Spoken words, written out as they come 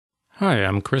Hi,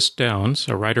 I'm Chris Downs,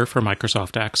 a writer for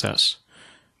Microsoft Access.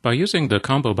 By using the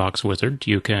Combo Box wizard,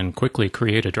 you can quickly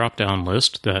create a drop-down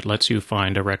list that lets you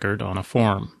find a record on a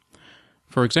form.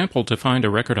 For example, to find a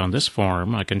record on this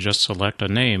form, I can just select a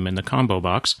name in the Combo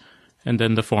Box, and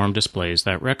then the form displays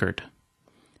that record.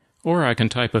 Or I can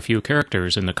type a few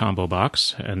characters in the Combo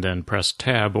Box, and then press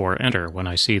Tab or Enter when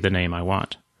I see the name I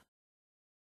want.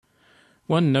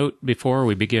 One note before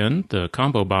we begin, the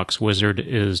Combo Box wizard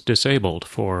is disabled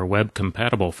for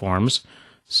web-compatible forms,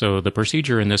 so the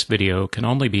procedure in this video can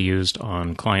only be used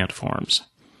on client forms.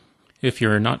 If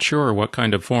you're not sure what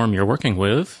kind of form you're working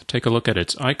with, take a look at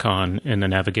its icon in the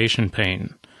navigation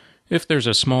pane. If there's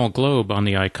a small globe on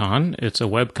the icon, it's a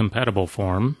web-compatible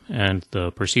form, and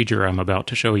the procedure I'm about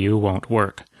to show you won't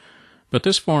work. But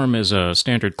this form is a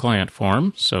standard client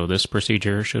form, so this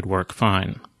procedure should work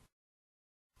fine.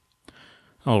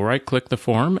 I'll right-click the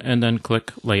form and then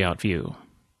click Layout View.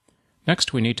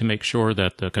 Next, we need to make sure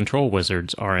that the control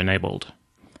wizards are enabled.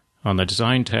 On the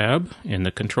Design tab, in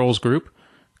the Controls group,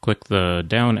 click the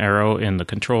down arrow in the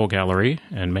Control Gallery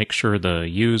and make sure the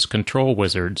Use Control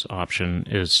Wizards option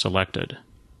is selected.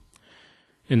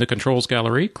 In the Controls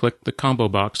Gallery, click the Combo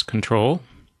Box control,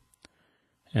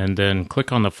 and then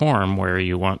click on the form where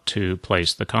you want to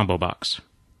place the Combo Box.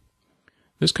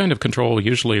 This kind of control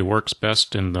usually works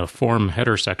best in the form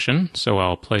header section, so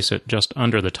I'll place it just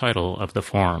under the title of the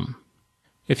form.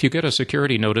 If you get a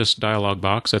security notice dialog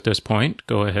box at this point,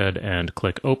 go ahead and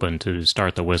click Open to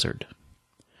start the wizard.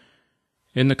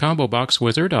 In the Combo Box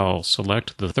wizard, I'll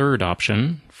select the third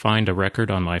option, Find a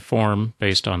record on my form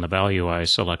based on the value I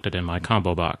selected in my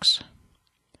Combo Box.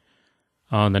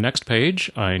 On the next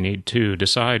page, I need to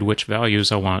decide which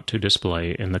values I want to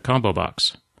display in the Combo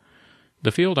Box.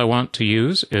 The field I want to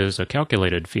use is a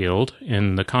calculated field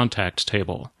in the contacts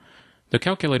table. The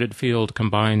calculated field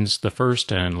combines the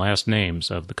first and last names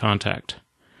of the contact.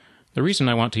 The reason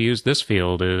I want to use this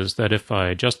field is that if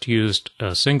I just used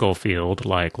a single field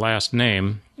like last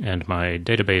name, and my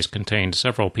database contained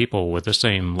several people with the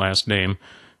same last name,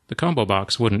 the Combo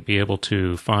Box wouldn't be able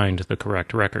to find the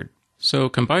correct record. So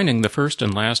combining the first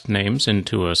and last names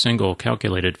into a single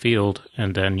calculated field,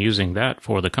 and then using that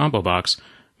for the Combo Box,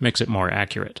 makes it more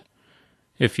accurate.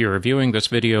 If you're viewing this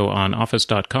video on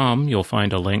Office.com, you'll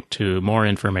find a link to more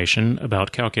information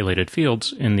about calculated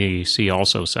fields in the See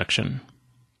Also section.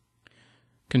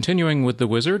 Continuing with the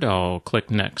wizard, I'll click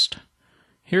Next.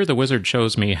 Here the wizard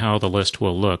shows me how the list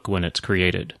will look when it's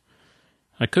created.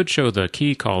 I could show the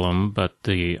key column, but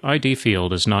the ID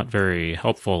field is not very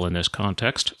helpful in this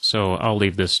context, so I'll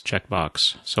leave this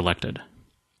checkbox selected.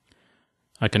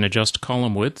 I can adjust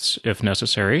column widths if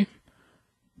necessary,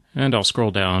 and I'll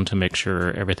scroll down to make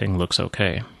sure everything looks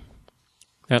okay.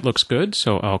 That looks good,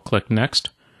 so I'll click Next,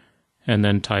 and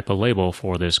then type a label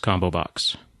for this Combo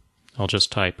Box. I'll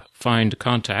just type Find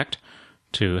Contact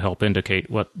to help indicate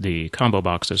what the Combo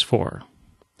Box is for.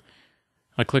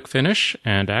 I click Finish,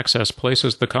 and Access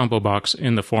places the Combo Box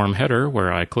in the form header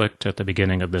where I clicked at the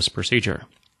beginning of this procedure.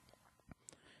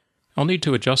 I'll need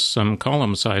to adjust some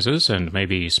column sizes and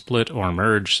maybe split or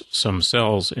merge some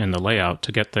cells in the layout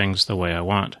to get things the way I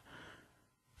want.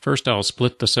 First, I'll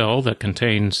split the cell that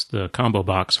contains the Combo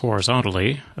Box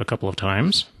horizontally a couple of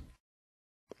times,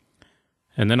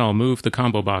 and then I'll move the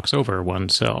Combo Box over one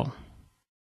cell.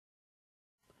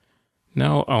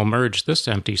 Now I'll merge this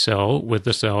empty cell with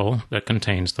the cell that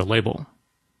contains the label.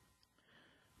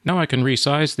 Now I can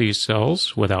resize these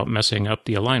cells without messing up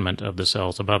the alignment of the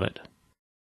cells above it.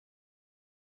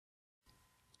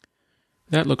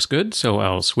 That looks good, so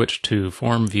I'll switch to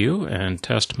Form View and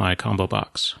test my Combo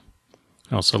Box.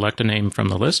 I'll select a name from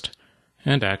the list,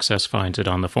 and Access finds it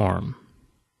on the form.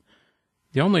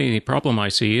 The only problem I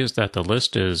see is that the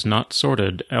list is not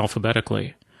sorted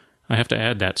alphabetically. I have to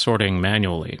add that sorting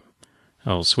manually.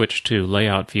 I'll switch to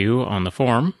Layout View on the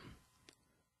form,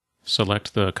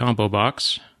 select the Combo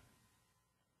Box,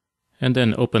 and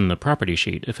then open the property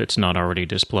sheet if it's not already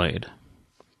displayed.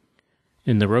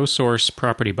 In the Row Source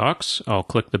property box, I'll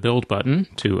click the Build button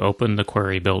to open the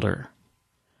Query Builder.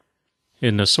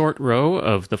 In the Sort row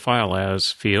of the File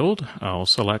As field, I'll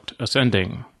select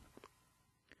Ascending.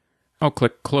 I'll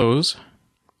click Close,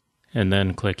 and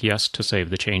then click Yes to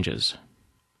save the changes.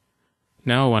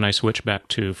 Now when I switch back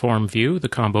to Form View, the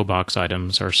Combo Box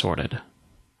items are sorted.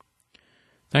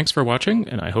 Thanks for watching,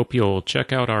 and I hope you'll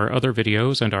check out our other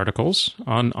videos and articles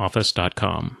on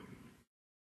Office.com.